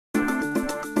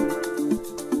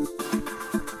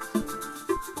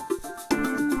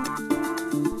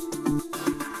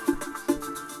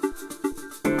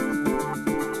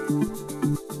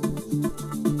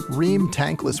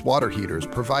Rheem tankless water heaters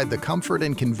provide the comfort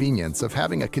and convenience of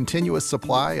having a continuous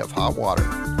supply of hot water.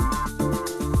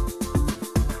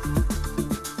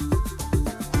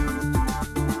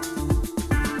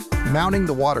 Mounting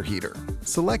the water heater.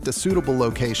 Select a suitable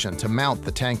location to mount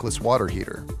the tankless water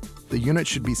heater. The unit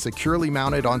should be securely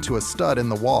mounted onto a stud in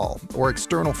the wall or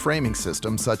external framing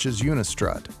system such as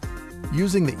Unistrut.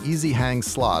 Using the easy hang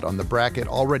slot on the bracket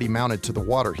already mounted to the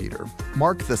water heater,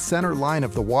 mark the center line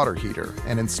of the water heater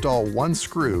and install one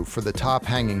screw for the top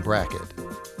hanging bracket.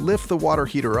 Lift the water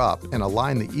heater up and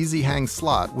align the easy hang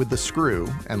slot with the screw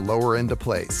and lower into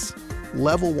place.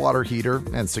 Level water heater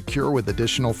and secure with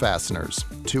additional fasteners,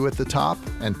 2 at the top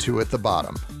and 2 at the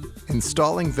bottom.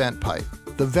 Installing vent pipe.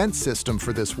 The vent system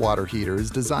for this water heater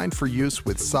is designed for use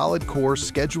with solid core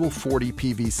Schedule 40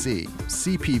 PVC,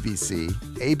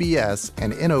 CPVC, ABS,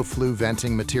 and InnoFlue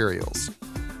venting materials.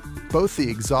 Both the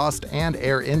exhaust and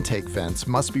air intake vents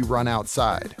must be run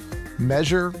outside.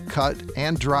 Measure, cut,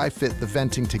 and dry fit the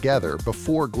venting together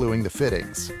before gluing the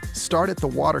fittings. Start at the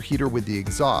water heater with the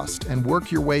exhaust and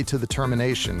work your way to the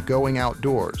termination going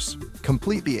outdoors.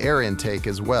 Complete the air intake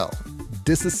as well.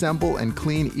 Disassemble and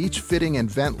clean each fitting and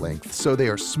vent length so they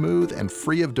are smooth and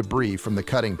free of debris from the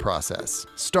cutting process.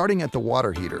 Starting at the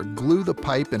water heater, glue the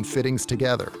pipe and fittings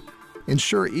together.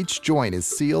 Ensure each joint is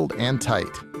sealed and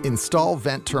tight. Install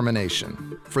vent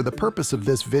termination. For the purpose of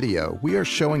this video, we are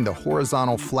showing the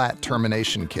horizontal flat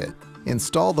termination kit.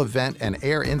 Install the vent and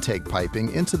air intake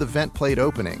piping into the vent plate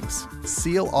openings.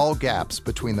 Seal all gaps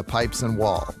between the pipes and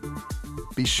wall.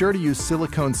 Be sure to use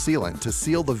silicone sealant to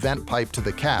seal the vent pipe to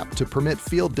the cap to permit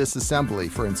field disassembly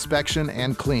for inspection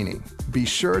and cleaning. Be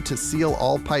sure to seal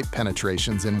all pipe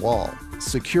penetrations in wall.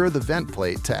 Secure the vent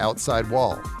plate to outside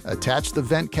wall. Attach the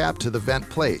vent cap to the vent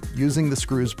plate using the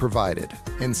screws provided.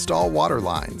 Install water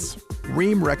lines.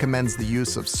 Rheem recommends the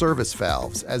use of service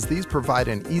valves as these provide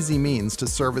an easy means to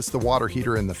service the water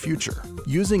heater in the future.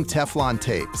 Using Teflon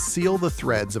tape, seal the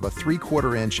threads of a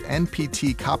 3/4 inch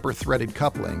NPT copper threaded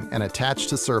coupling and attach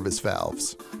to service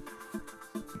valves.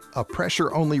 A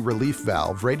pressure-only relief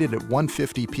valve rated at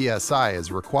 150 psi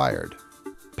is required.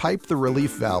 Pipe the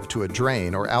relief valve to a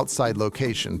drain or outside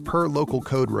location per local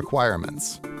code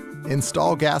requirements.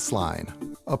 Install gas line.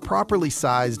 A properly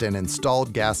sized and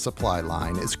installed gas supply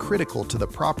line is critical to the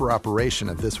proper operation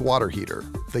of this water heater.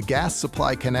 The gas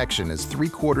supply connection is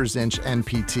 3/4 inch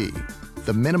NPT.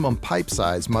 The minimum pipe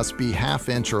size must be 1/2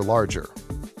 inch or larger.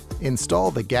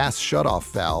 Install the gas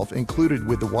shutoff valve included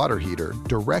with the water heater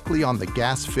directly on the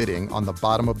gas fitting on the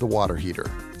bottom of the water heater.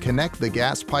 Connect the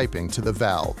gas piping to the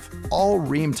valve. All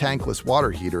Rheem tankless water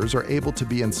heaters are able to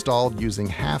be installed using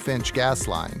 1/2 inch gas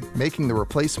line, making the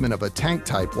replacement of a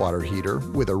tank-type water heater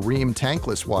with a Rheem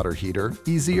tankless water heater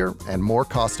easier and more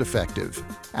cost-effective.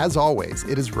 As always,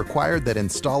 it is required that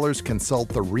installers consult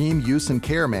the Rheem Use and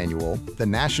Care Manual, the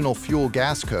National Fuel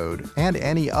Gas Code, and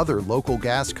any other local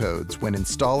gas codes when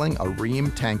installing a Rheem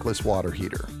tankless water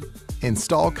heater.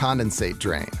 Install condensate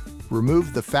drain.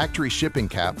 Remove the factory shipping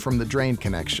cap from the drain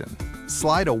connection.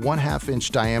 Slide a 1/2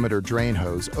 inch diameter drain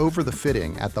hose over the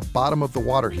fitting at the bottom of the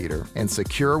water heater and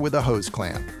secure with a hose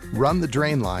clamp. Run the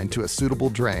drain line to a suitable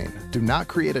drain. Do not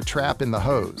create a trap in the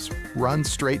hose. Run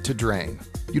straight to drain.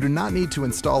 You do not need to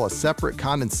install a separate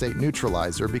condensate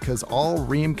neutralizer because all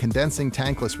Rheem condensing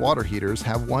tankless water heaters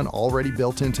have one already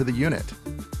built into the unit.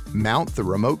 Mount the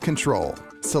remote control.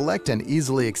 Select an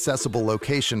easily accessible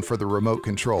location for the remote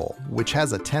control, which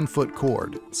has a 10-foot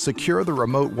cord. Secure the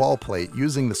remote wall plate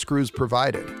using the screws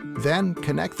provided. Then,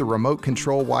 connect the remote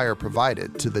control wire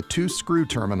provided to the 2 screw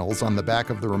terminals on the back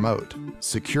of the remote.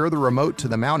 Secure the remote to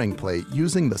the mounting plate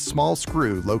using the small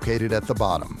screw located at the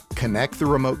bottom. Connect the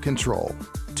remote control.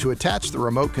 To attach the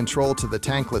remote control to the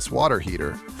tankless water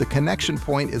heater, the connection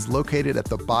point is located at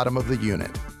the bottom of the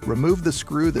unit. Remove the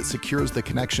screw that secures the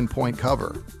connection point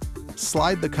cover.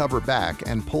 Slide the cover back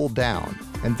and pull down,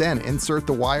 and then insert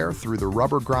the wire through the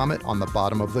rubber grommet on the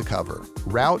bottom of the cover.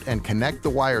 Route and connect the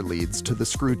wire leads to the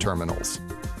screw terminals.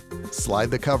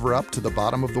 Slide the cover up to the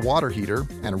bottom of the water heater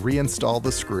and reinstall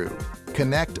the screw.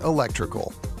 Connect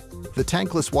electrical. The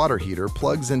tankless water heater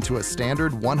plugs into a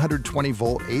standard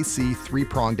 120-volt AC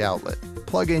 3-pronged outlet.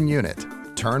 Plug-in unit.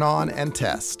 Turn on and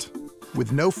test.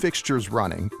 With no fixtures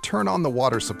running, turn on the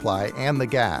water supply and the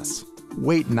gas.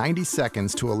 Wait 90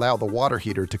 seconds to allow the water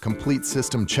heater to complete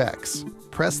system checks.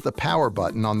 Press the power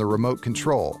button on the remote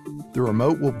control. The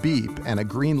remote will beep and a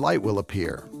green light will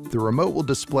appear. The remote will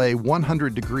display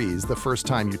 100 degrees the first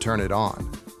time you turn it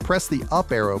on. Press the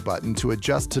up arrow button to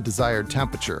adjust to desired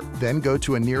temperature, then go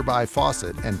to a nearby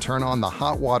faucet and turn on the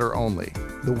hot water only.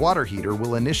 The water heater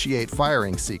will initiate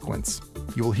firing sequence.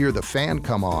 You will hear the fan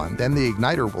come on, then the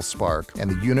igniter will spark, and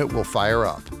the unit will fire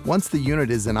up. Once the unit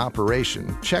is in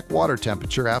operation, check water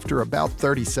temperature after about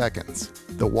 30 seconds.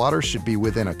 The water should be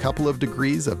within a couple of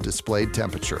degrees of displayed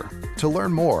temperature. To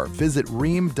learn more, visit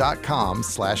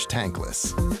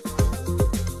Rheem.com/tankless.